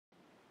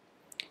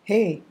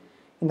Hey,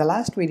 in the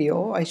last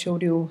video I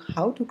showed you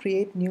how to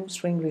create new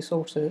string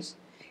resources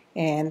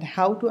and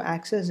how to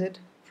access it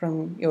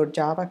from your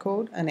Java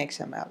code and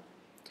XML.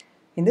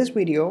 In this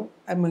video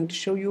I'm going to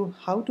show you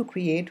how to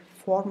create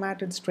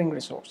formatted string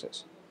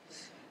resources.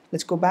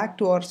 Let's go back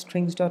to our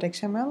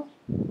strings.xml.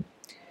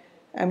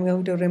 I'm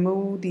going to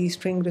remove the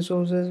string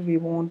resources we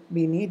won't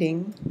be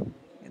needing.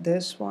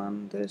 This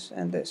one, this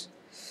and this.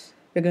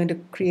 We're going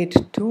to create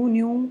two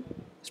new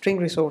string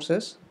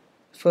resources.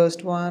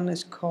 First one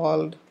is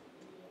called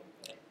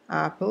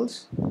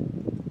apples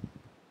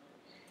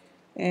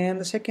and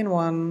the second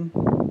one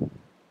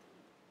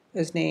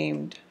is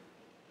named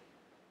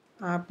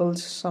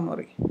apples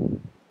summary.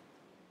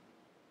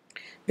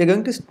 We're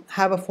going to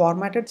have a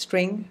formatted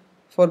string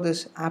for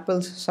this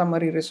apples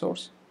summary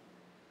resource.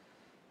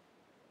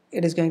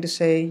 It is going to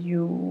say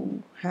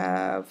you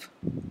have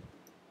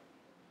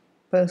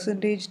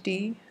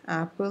 %d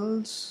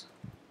apples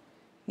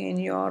in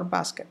your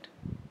basket.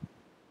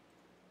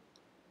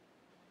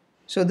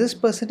 So this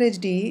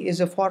 %d is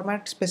a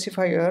format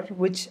specifier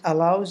which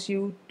allows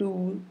you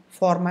to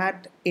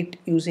format it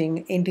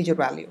using integer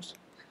values.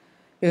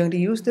 We're going to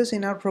use this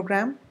in our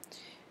program.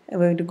 I'm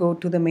going to go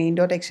to the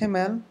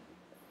main.xml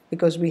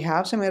because we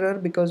have some error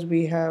because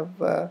we have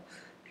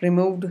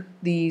removed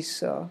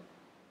these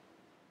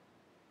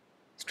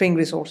string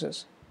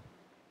resources.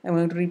 I'm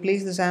going to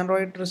replace this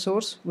Android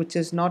resource which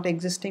is not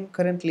existing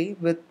currently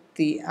with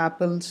the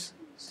apples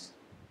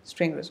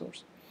string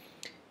resource,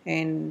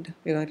 and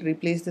we're going to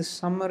replace this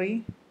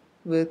summary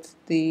with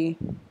the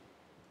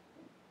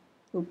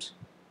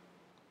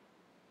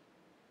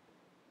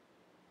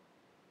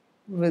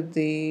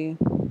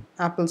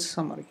apples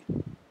summary.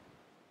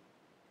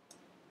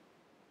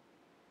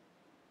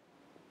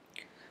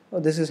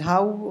 This is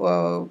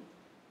how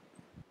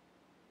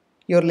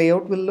your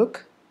layout will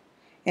look.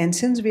 And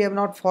since we have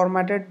not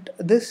formatted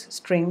this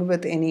string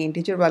with any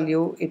integer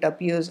value, it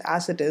appears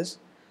as it is.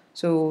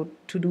 So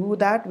to do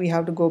that, we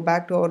have to go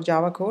back to our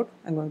Java code.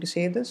 I'm going to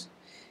save this,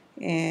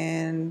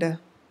 and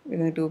we're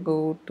going to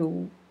go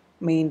to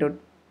main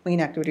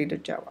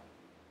activity.java.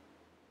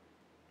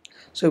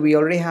 So we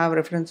already have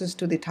references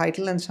to the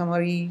title and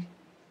summary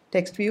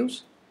text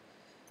views.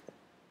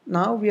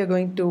 Now we are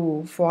going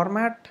to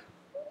format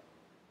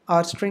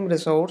our string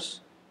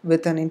resource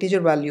with an integer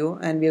value,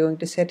 and we are going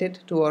to set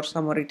it to our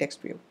summary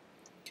text view.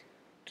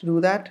 To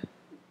do that,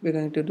 we're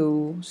going to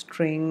do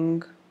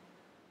string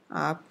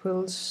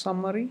apples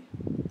summary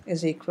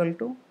is equal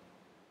to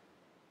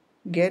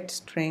get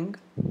string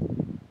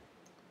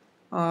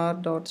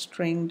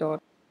r.string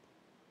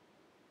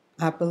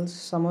apples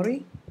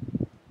summary.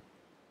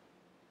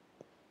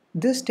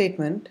 This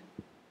statement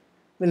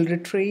will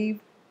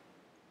retrieve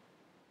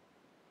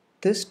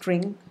this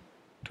string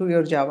to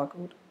your Java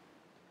code.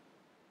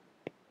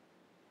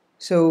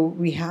 So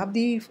we have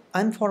the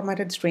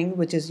unformatted string,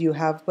 which is you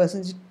have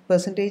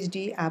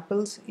 %d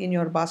apples in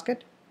your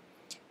basket,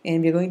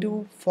 and we're going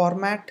to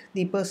format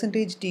the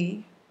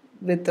 %d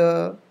with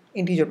the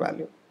integer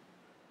value.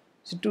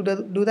 So to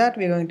do that,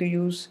 we're going to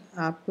use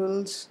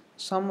apples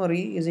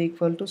summary is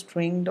equal to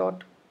string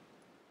dot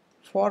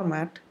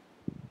format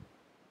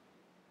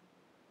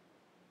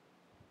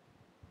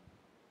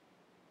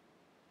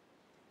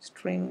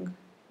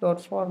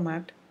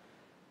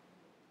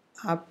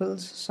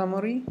apples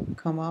summary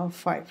comma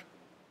 5.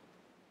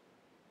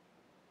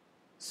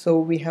 So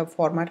we have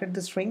formatted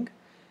the string.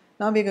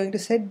 Now we're going to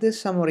set this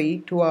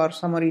summary to our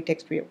summary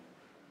text view.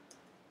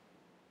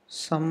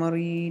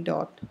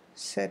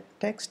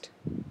 Summary.setText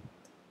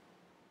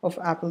of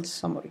apples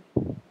summary.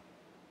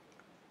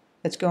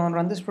 Let's go and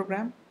run this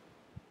program.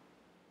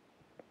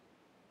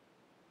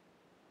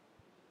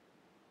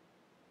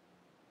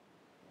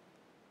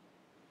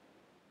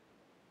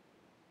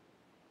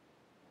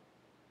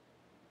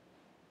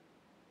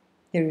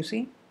 Here you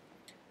see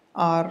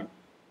our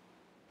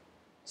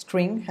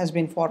string has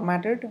been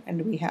formatted,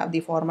 and we have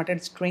the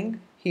formatted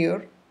string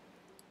here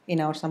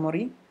in our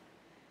summary.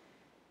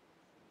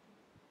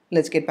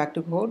 Let's get back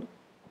to code.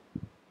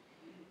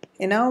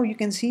 And now you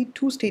can see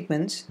two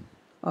statements.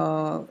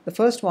 The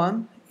first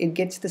one, it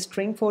gets the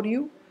string for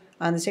you,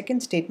 and the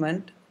second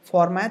statement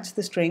formats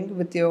the string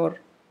with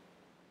your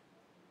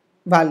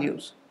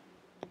values.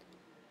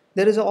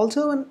 There is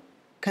also a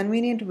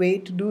convenient way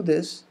to do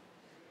this.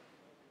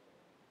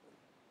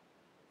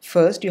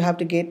 First, you have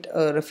to get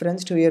a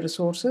reference to your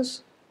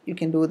resources. You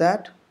can do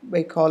that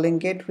by calling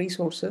get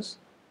resources.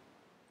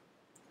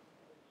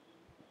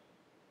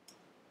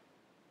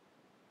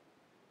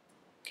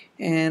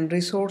 And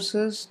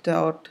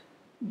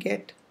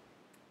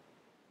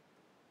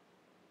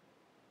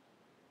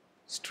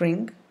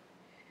resources.getString,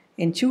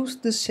 and choose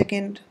this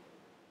second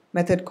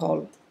method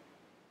call.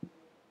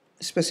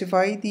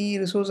 Specify the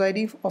resource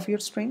ID of your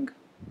string,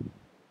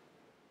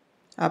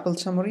 apple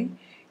summary,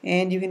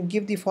 and you can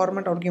give the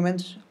format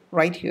arguments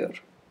right here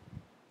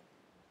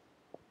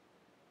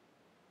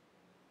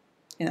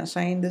and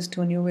assign this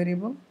to a new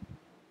variable,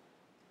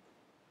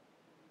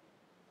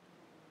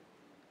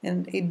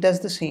 and it does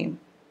the same.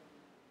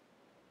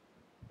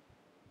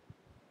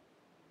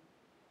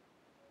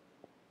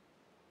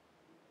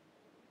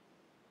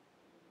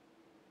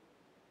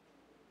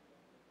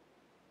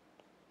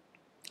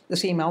 the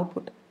same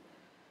output.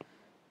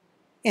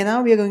 And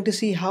now we are going to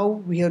see how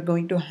we are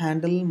going to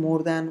handle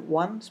more than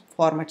one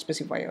format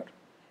specifier.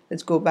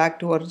 Let's go back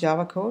to our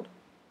Java code,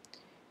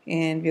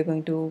 and we are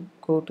going to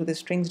go to the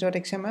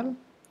strings.xml.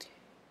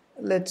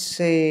 Let's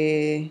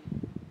say,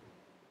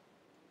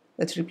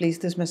 let's replace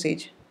this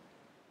message.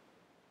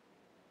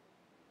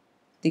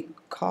 The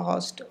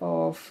cost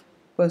of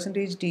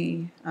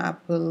 %d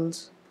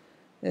apples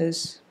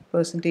is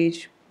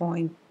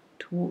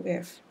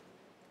 %.2f.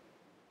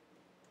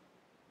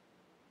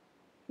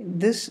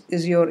 This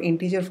is your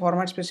integer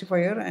format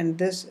specifier, and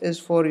this is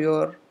for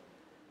your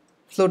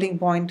floating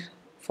point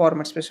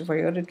format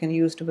specifier. It can be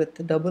used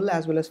with double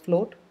as well as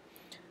float.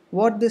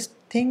 What this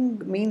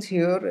thing means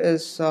here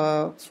is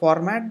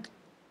format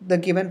the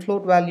given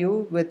float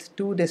value with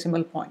 2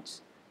 decimal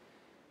points.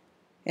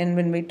 And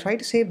when we try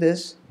to save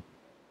this,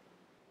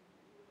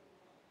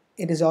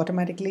 it is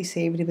automatically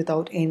saved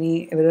without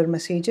any error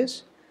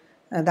messages.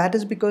 That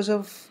is because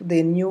of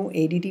the new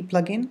ADT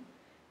plugin.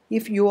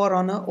 If you are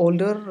on an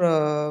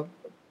older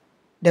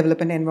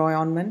development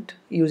environment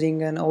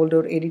using an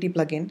older ADT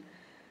plugin,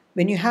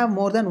 when you have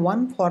more than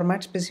one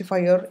format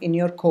specifier in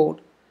your code,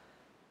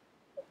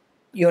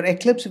 your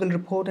Eclipse will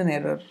report an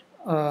error,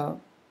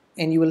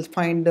 and you will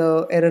find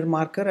the error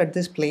marker at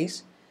this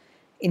place.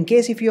 In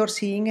case if you are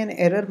seeing an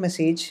error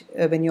message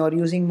when you are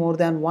using more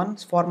than one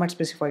format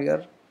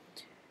specifier,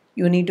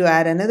 you need to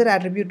add another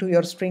attribute to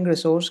your string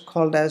resource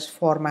called as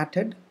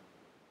formatted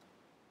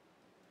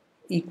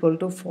equal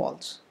to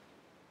false.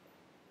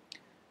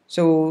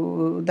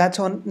 So that's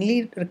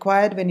only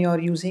required when you are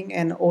using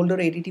an older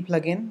ADT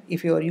plugin.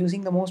 If you are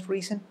using the most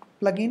recent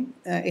plugin,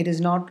 it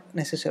is not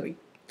necessary.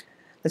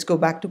 Let's go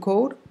back to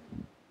code.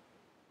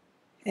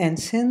 And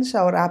since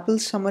our Apple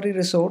summary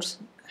resource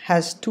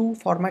has two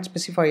format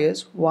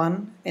specifiers,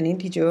 one an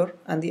integer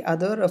and the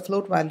other a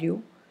float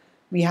value,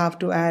 we have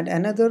to add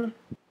another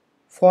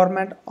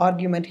format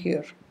argument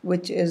here,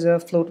 which is a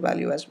float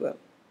value as well.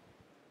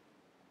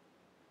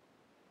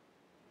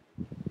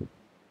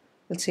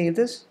 Let's save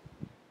this,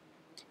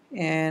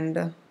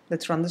 and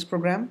let's run this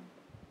program.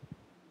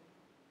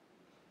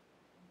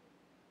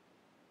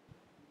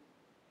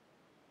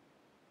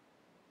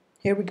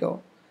 Here we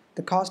go.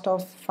 The cost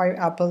of 5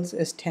 apples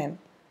is 10.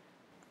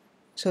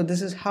 So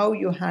this is how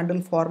you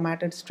handle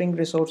formatted string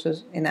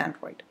resources in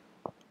Android.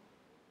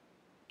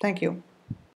 Thank you.